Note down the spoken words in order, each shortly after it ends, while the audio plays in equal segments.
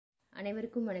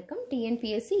அனைவருக்கும் வணக்கம்.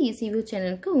 TNPSC ECU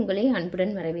சேனலுக்கு உங்களை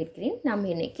அன்புடன் வரவேற்கிறேன். நாம்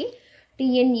இன்னைக்கு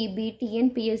TNEB,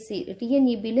 TNPSC,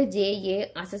 TNEBல JA,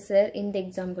 ASSESSOR இந்த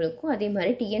எக்ஸாம்களுக்கும் அதே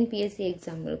மாதிரி TNPSC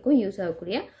எக்ஸாம்களுக்கும் யூஸ்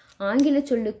ஆகக்கூடிய ஆங்கில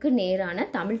சொல்லுக்கு நேரான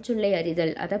தமிழ் சொல்லை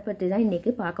அறிதல் அதை பற்றி தான்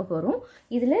இன்றைக்கி பார்க்க போகிறோம்.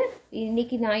 இதில்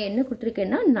இன்றைக்கி நான் என்ன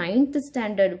கொடுத்துருக்கேன்னா 9th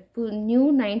ஸ்டாண்டர்ட் நியூ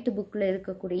 9th புக்கில்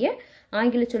இருக்கக்கூடிய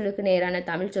ஆங்கில சொல்லுக்கு நேரான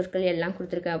தமிழ் சொற்கள் எல்லாம்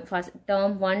கொடுத்துருக்கேன். ஃபர்ஸ்ட்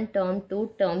டேர்ம் 1, டேர்ம் 2,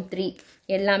 டேர்ம் 3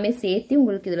 எல்லாமே சேர்த்து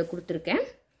உங்களுக்கு இதில் கொடுத்துருக்கேன்.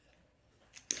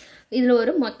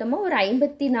 இதில் மொத்தமாக ஒரு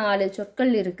 54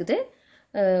 சொற்கள் இருக்குது.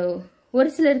 ஒரு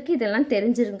சிலருக்கு இதெல்லாம்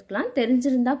தெரிஞ்சிருக்கலாம்,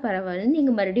 தெரிஞ்சிருந்தா பரவாயில்ல,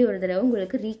 நீங்கள் மறுபடியும் ஒரு தடவை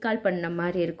உங்களுக்கு ரீகால் பண்ண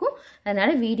மாதிரி இருக்கும்.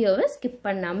 அதனால் வீடியோவை ஸ்கிப்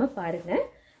பண்ணாமல் பாருங்கள்.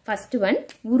 ஃபஸ்ட்டு ஒன்,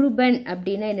 உருபன்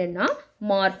அப்படின்னா என்னென்னா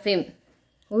மார்ஃபிம்.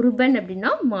 உருபன்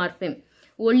அப்படின்னா மார்ஃபிம்.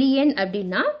 ஒலியன்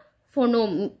அப்படின்னா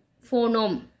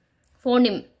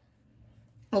ஃபோனிம்.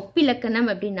 ஒப்பிலக்கணம்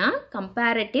அப்படின்னா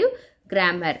கம்பேரட்டிவ்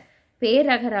கிராமர்.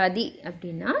 பேரகராதி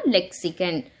அப்படின்னா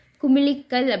லெக்சிகன்.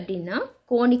 குமிழிக்கல் அப்படின்னா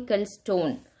கோனிக்கல்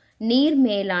ஸ்டோன். நீர்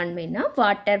மேலாண்மைனா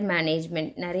வாட்டர்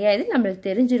மேனேஜ்மெண்ட். நிறைய இது நம்மளுக்கு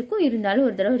தெரிஞ்சிருக்கும், இருந்தாலும்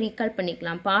ஒரு தடவை ரீகால்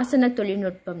பண்ணிக்கலாம். பாசன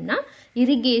தொழில்நுட்பம்னா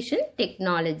இரிகேஷன்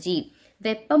டெக்னாலஜி.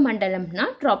 வெப்பமண்டலம்னா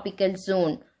tropical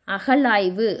zone.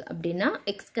 அகலாய்வு அப்படின்னா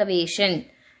எக்ஸ்கவேஷன்.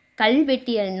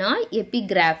 கல்வெட்டியல்னா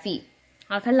எபிகிராஃபி.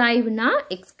 அகலாய்வுனா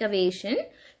excavation,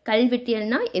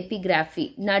 கல்வெட்டியல்னா epigraphy.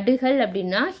 நடுகள்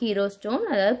அப்படின்னா ஹீரோ ஸ்டோன்.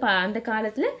 அதாவது அந்த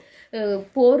காலத்தில்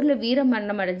போரில் வீர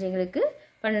மரணம் அடைஞ்சவங்களுக்கு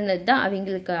பண்ணினது தான்,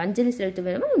 அவங்களுக்கு அஞ்சலி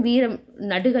செலுத்தும் வீரம்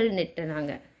நடுகள்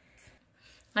நெட்டினாங்க.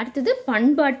 அடுத்தது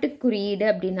பண்பாட்டு குறியீடு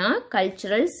அப்படின்னா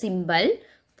கல்ச்சுரல் சிம்பல்.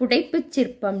 புடைப்பு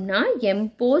சிற்பம்னா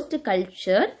embossed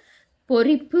culture.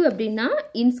 பொறிப்பு அப்படின்னா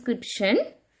இன்ஸ்கிரிப்ஷன்.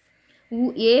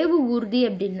 ஏவு ஊர்தி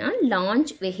அப்படின்னா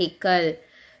லான்ச் வெஹிக்கல்.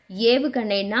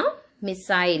 ஏவுகணைனா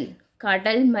மிசைல்.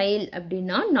 கடல் மைல்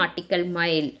அப்படின்னா நாட்டிக்கல்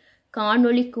மைல்.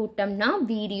 காணொளி கூட்டம்னா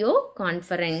வீடியோ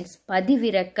கான்ஃபரன்ஸ்.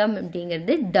 பதிவிறக்கம்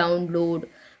அப்படிங்கிறது டவுன்லோட்.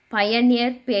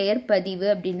 பயணியர் பெயர் பதிவு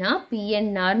அப்படின்னா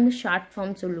PNRன்னு ஷார்ட்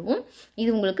ஃபார்ம் சொல்லுவோம். இது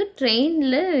உங்களுக்கு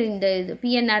ட்ரெயினில் இந்த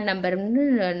PNR நம்பர்னு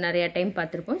நிறையா டைம்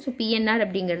பார்த்துருப்போம். ஸோ PNR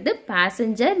அப்படிங்கிறது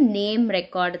பேசஞ்சர் நேம்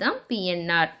ரெக்கார்டு தான்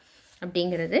PNR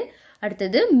அப்படிங்கிறது.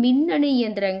 அடுத்தது மின்னணு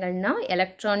இயந்திரங்கள்னா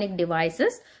எலக்ட்ரானிக்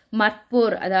டிவைசஸ்.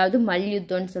 மற்போர் அதாவது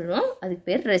மல்யுத்தம்னு சொல்லுவோம், அதுக்கு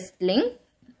பேர் ரெஸ்ட்லிங்.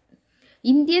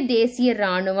 இந்திய தேசிய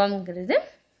இராணுவம்ங்கிறது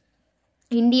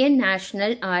இந்தியன்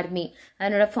நேஷ்னல் ஆர்மி.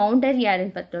 அதனோட ஃபவுண்டர்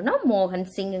யாருன்னு பார்த்தோம்னா மோகன்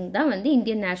சிங் தான்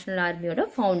இந்தியன் நேஷ்னல் ஆர்மியோட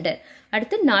ஃபவுண்டர்.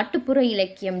 அடுத்து நாட்டுப்புற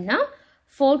இலக்கியம்னா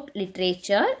ஃபோக்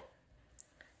லிட்ரேச்சர்.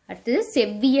 அடுத்தது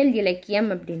செவ்வியல் இலக்கியம்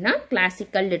அப்படின்னா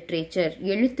கிளாசிக்கல் லிட்ரேச்சர்.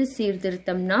 எழுத்து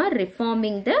சீர்திருத்தம்னா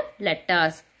ரிஃபார்மிங் த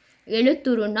லெட்டர்ஸ்.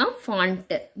 எழுத்துருனா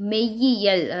ஃபாண்ட்.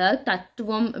 மெய்யியல் அதாவது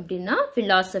தத்துவம் அப்படின்னா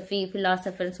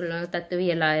ஃபிலாசபர்னு சொல்லுவாங்க,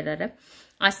 தத்துவியலாளர்.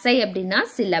 அசை அப்படின்னா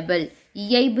சிலபல்.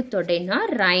 இயைபு தொடைனா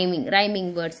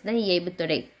ரைமிங் வேர்ட்ஸ் தான் இயைபு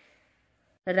தொடை,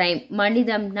 ரைம்.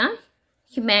 மனிதம்னா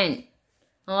ஹியூமன்.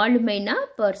 ஆளுமைனா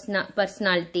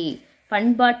பர்சனாலிட்டி.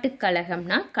 பண்பாட்டு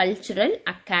கழகம்னா கல்ச்சுரல்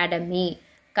அகாடமி.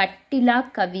 கட்டிலா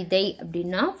கவிதை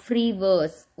அப்படின்னா ஃப்ரீ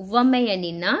வேர்ஸ். உவமை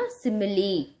அணினா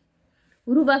சிமிலி.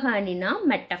 உருவக அணினா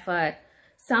மெட்டஃபர்.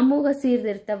 சமூக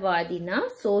சீர்திருத்தவாதினா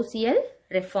சோசியல்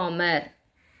ரிஃபார்மர்.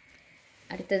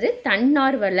 அடுத்தது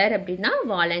தன்னார்வலர் அப்படின்னா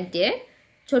வாலண்டியர்.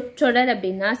 சொற்றொடர்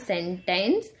அப்படின்னா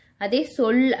சென்டென்ஸ். அதே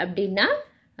சொல் அப்படின்னா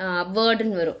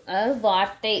வேர்டுன்னு வரும், அதாவது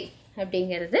வார்த்தை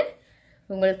அப்படிங்கிறது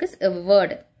உங்களுக்கு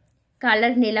வேர்டு.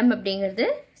 கலர் நிலம் அப்படிங்கிறது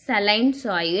சலைன்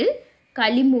சாயில்.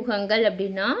 கலிமுகங்கள்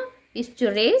அப்படின்னா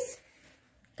இஸ்டுரேஸ்.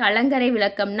 கலங்கரை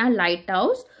விளக்கம்னா லைட்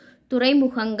ஹவுஸ்.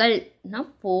 துறைமுகங்கள்னா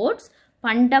போர்ட்ஸ்.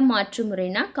 பண்ட மாற்று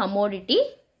முறைனா கமோடிட்டி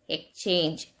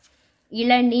எக்ஸ்சேஞ்ச்.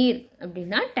 இளநீர்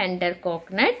அப்படின்னா டெண்டர்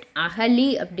கோகனட். அகலி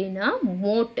அப்படின்னா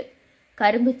மோட்.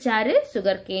 கரும்புச்சாறு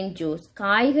sugarcane juice.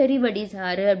 காய்கறி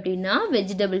வடிசாறு அப்படின்னா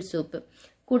வெஜிடபிள் சூப்பு.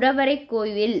 குடவரை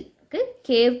கோவிலுக்கு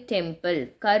cave temple.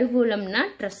 கருவூலம்னா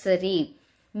treasury.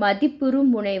 மதிப்புறு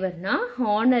முனைவர்னா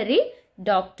honorary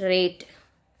doctorate.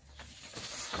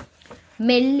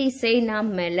 மெல்லிசைனா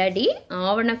melody.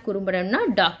 ஆவண குறும்படம்னா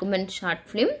document short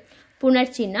film.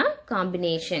 புணர்ச்சினா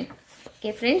combination.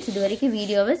 Okay friends, இது வரைக்கும்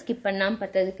வீடியோவை ஸ்கிப் பண்ணாமல்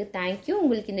பார்த்ததுக்கு தேங்க்யூ.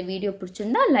 உங்களுக்கு இந்த வீடியோ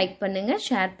பிடிச்சிருந்தா லைக் பண்ணுங்கள்,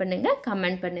 ஷேர் பண்ணுங்கள்,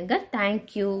 கமெண்ட் பண்ணுங்கள்.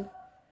 தேங்க்யூ.